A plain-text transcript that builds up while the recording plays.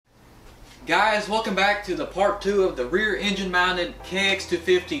Guys, welcome back to the part 2 of the rear engine mounted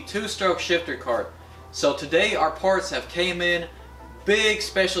KX250 two-stroke shifter cart. So today our parts have came in. Big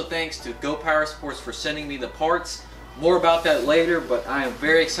special thanks to Go Power Sports for sending me the parts. More about that later, but I am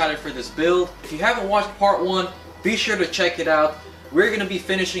very excited for this build. If you haven't watched part 1, be sure to check it out. We're going to be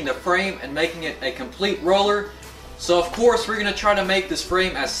finishing the frame and making it a complete roller. So of course we're going to try to make this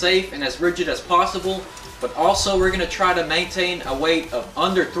frame as safe and as rigid as possible. But also we're going to try to maintain a weight of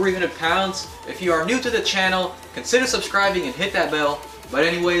under 300 pounds. If you are new to the channel, consider subscribing and hit that bell. But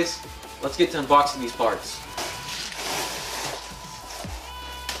anyways, let's get to unboxing these parts.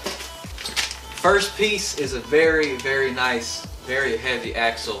 First piece is a very nice, very heavy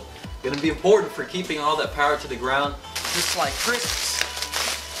axle. Going to be important for keeping all that power to the ground, just like crisps.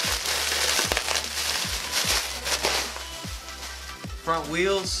 Front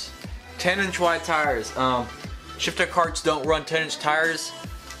wheels. 10-inch wide tires. Shifter carts don't run 10-inch tires,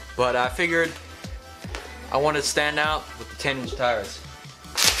 but I figured I wanted to stand out with the 10-inch tires.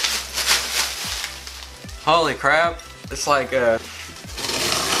 Holy crap! It's like dang,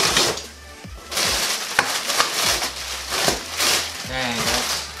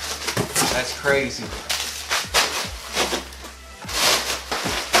 that's crazy.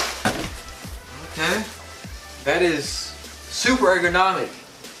 Okay, that is super ergonomic.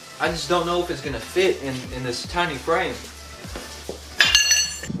 I just don't know if it's going to fit in this tiny frame.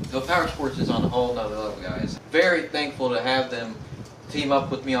 Go Power Sports is on a whole nother level, guys. Very thankful to have them team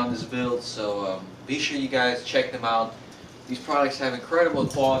up with me on this build, so be sure you guys check them out. These products have incredible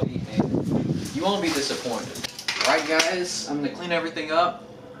quality and you won't be disappointed. Alright guys, I'm going to clean everything up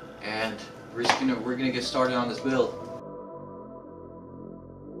and we're going to get started on this build.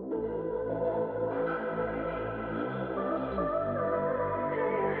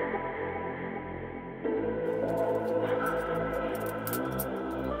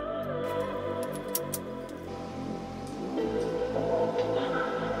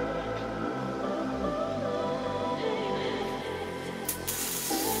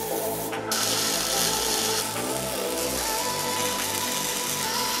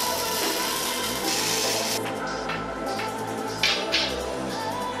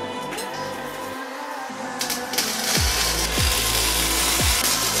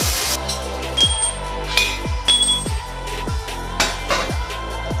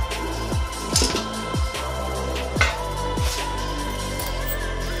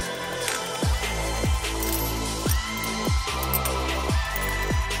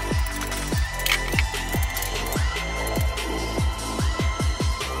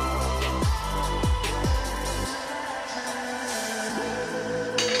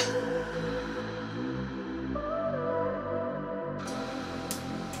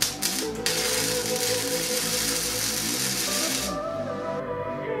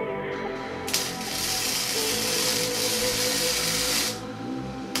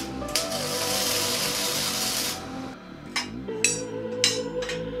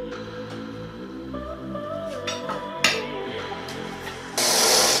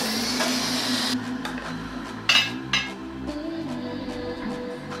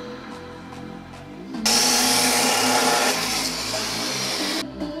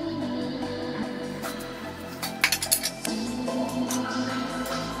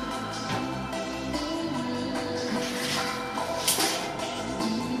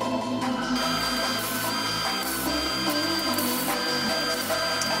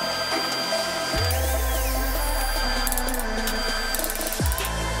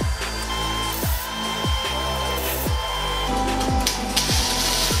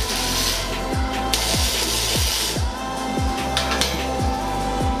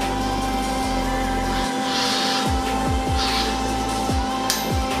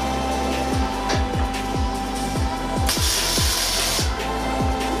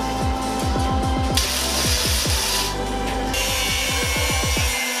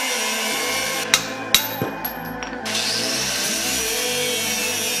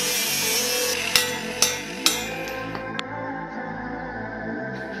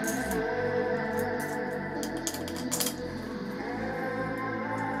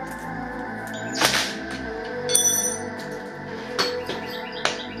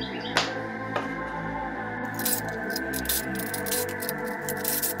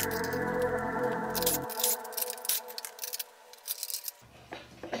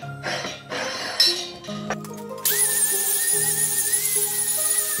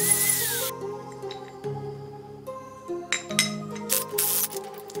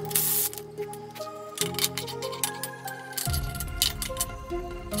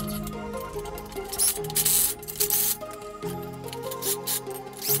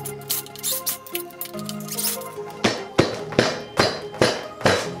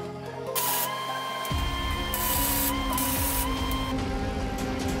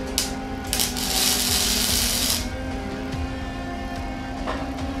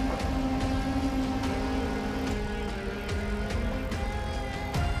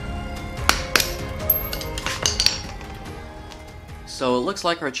 So it looks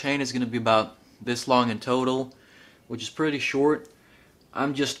like our chain is going to be about this long in total, which is pretty short.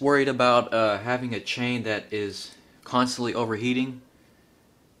 I'm just worried about having a chain that is constantly overheating,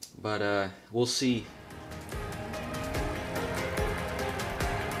 but we'll see.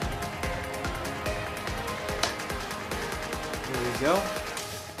 Here we go.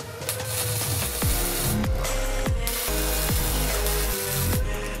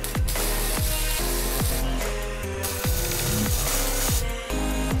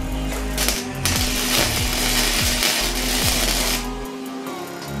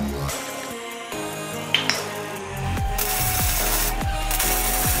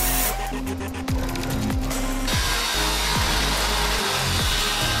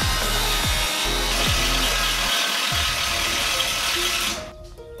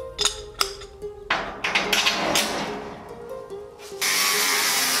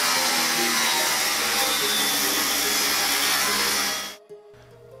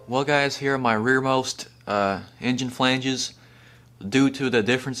 Well guys, here are my rearmost engine flanges. Due to the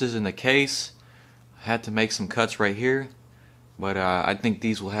differences in the case, I had to make some cuts right here, but I think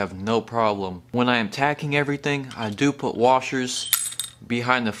these will have no problem. When I am tacking everything, I do put washers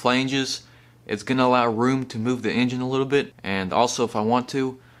behind the flanges. It's going to allow room to move the engine a little bit, and also if I want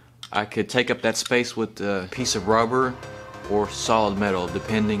to, I could take up that space with a piece of rubber or solid metal,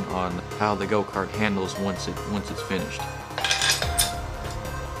 depending on how the go-kart handles once it's finished.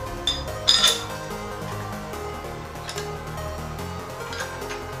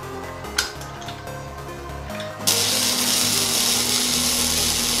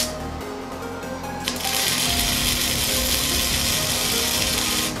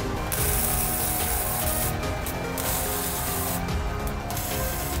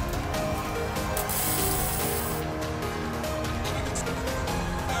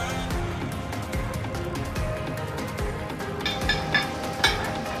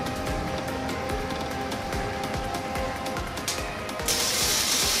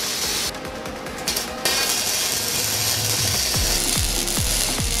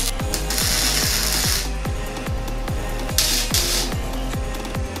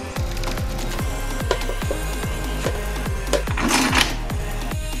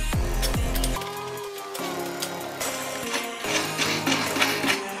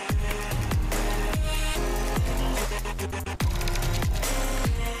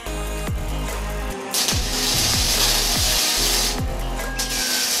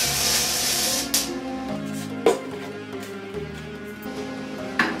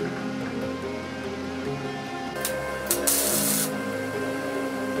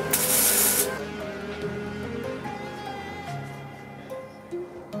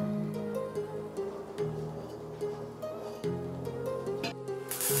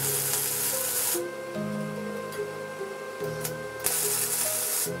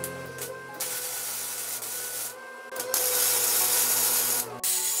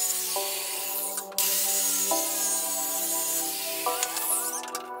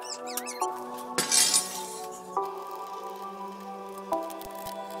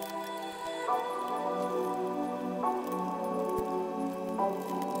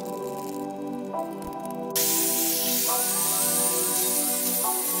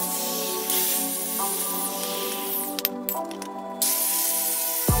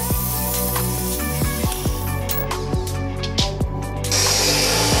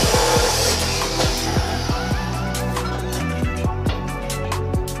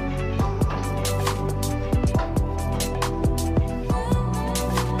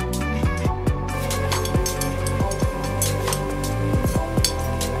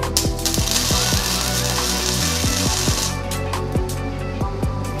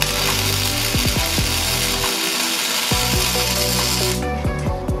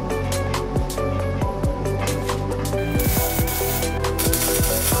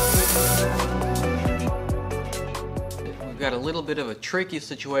 Got a little bit of a tricky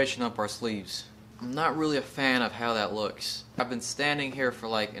situation up our sleeves. I'm not really a fan of how that looks. I've been standing here for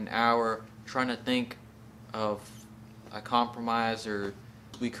like an hour trying to think of a compromise, or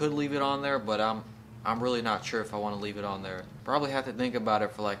we could leave it on there, but I'm really not sure if I want to leave it on there. Probably have to think about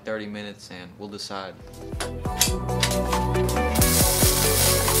it for like 30 minutes and we'll decide.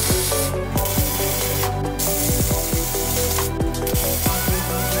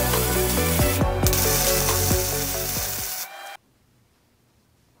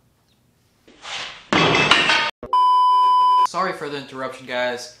 Sorry for the interruption,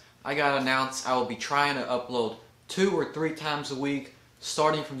 guys. I gotta announce I will be trying to upload 2 or 3 times a week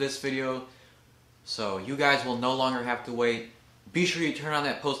starting from this video. So you guys will no longer have to wait. Be sure you turn on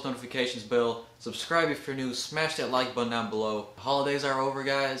that post notifications bell, subscribe if you're new, smash that like button down below. The holidays are over,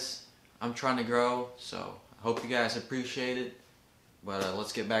 guys. I'm trying to grow, so I hope you guys appreciate it. But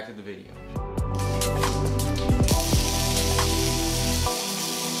let's get back to the video.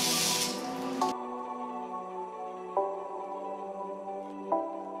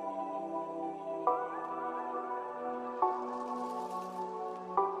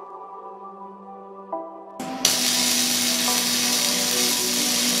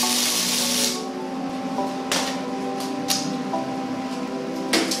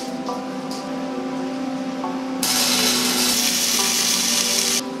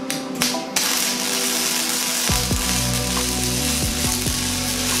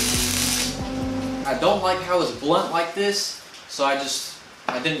 I don't like how it's blunt like this, so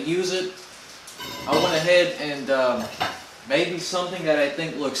I didn't use it. I went ahead and maybe something that I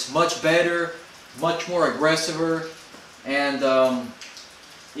think looks much better, much more aggressiver, and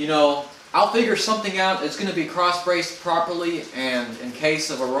you know, I'll figure something out. It's going to be cross-braced properly, and in case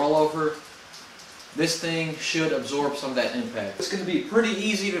of a rollover, this thing should absorb some of that impact. It's going to be pretty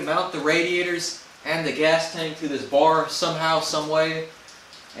easy to mount the radiators and the gas tank to this bar somehow, some way,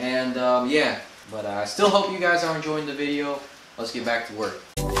 and yeah. But I still hope you guys are enjoying the video. Let's get back to work.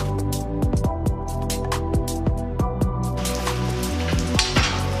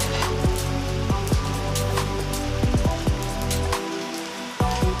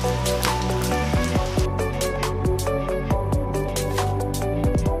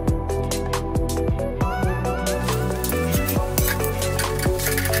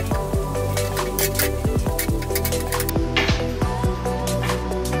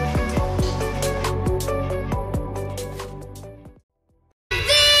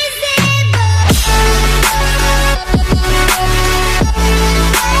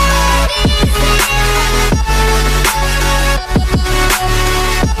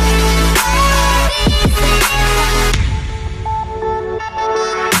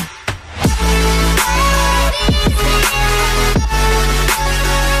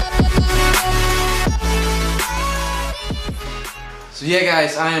 So yeah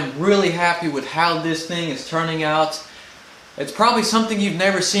guys, I am really happy with how this thing is turning out. It's probably something you've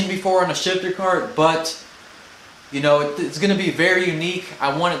never seen before on a shifter cart, but you know, it's going to be very unique.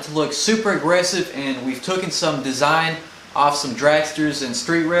 I want it to look super aggressive, and we've taken some design off some dragsters and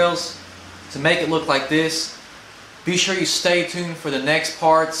street rails to make it look like this. Be sure you stay tuned for the next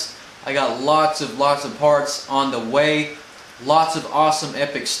parts. I got lots of parts on the way. Lots of awesome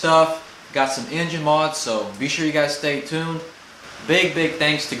epic stuff. Got some engine mods, so be sure you guys stay tuned. Big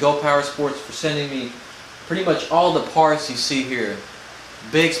thanks to Go Power Sports for sending me pretty much all the parts you see here.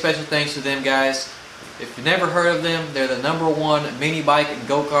 Big special thanks to them guys. If you've never heard of them, they're the #1 mini bike and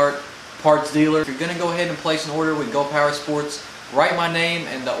go-kart parts dealer. If you're going to go ahead and place an order with Go Power Sports, write my name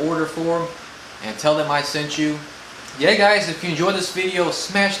in the order form and tell them I sent you. Yeah guys, if you enjoyed this video,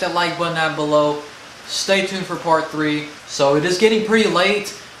 smash that like button down below. Stay tuned for part 3. So it is getting pretty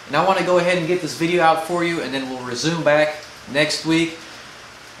late, and I want to go ahead and get this video out for you, and then we'll resume back next week.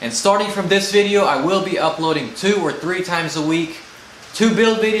 And starting from this video, I will be uploading 2 or 3 times a week. 2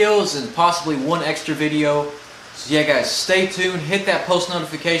 build videos and possibly 1 extra video. So yeah guys, stay tuned, hit that post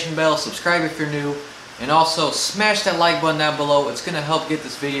notification bell, subscribe if you're new, and also smash that like button down below. It's going to help get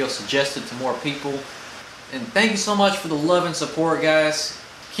this video suggested to more people. And thank you so much for the love and support guys.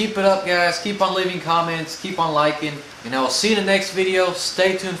 Keep it up guys, keep on leaving comments, keep on liking, and I will see you in the next video.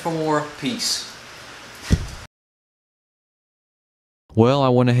 Stay tuned for more. Peace. Well, I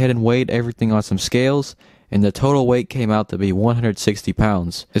went ahead and weighed everything on some scales, and the total weight came out to be 160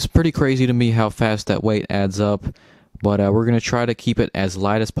 pounds. It's pretty crazy to me how fast that weight adds up, but we're going to try to keep it as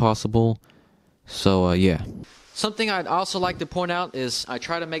light as possible. So yeah. Something I'd also like to point out is I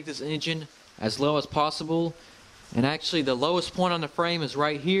try to make this engine as low as possible, and actually the lowest point on the frame is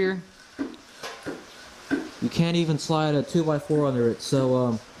right here. You can't even slide a 2x4 under it,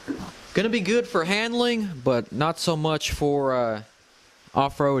 so gonna be good for handling, but not so much for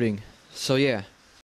off-roading. So yeah.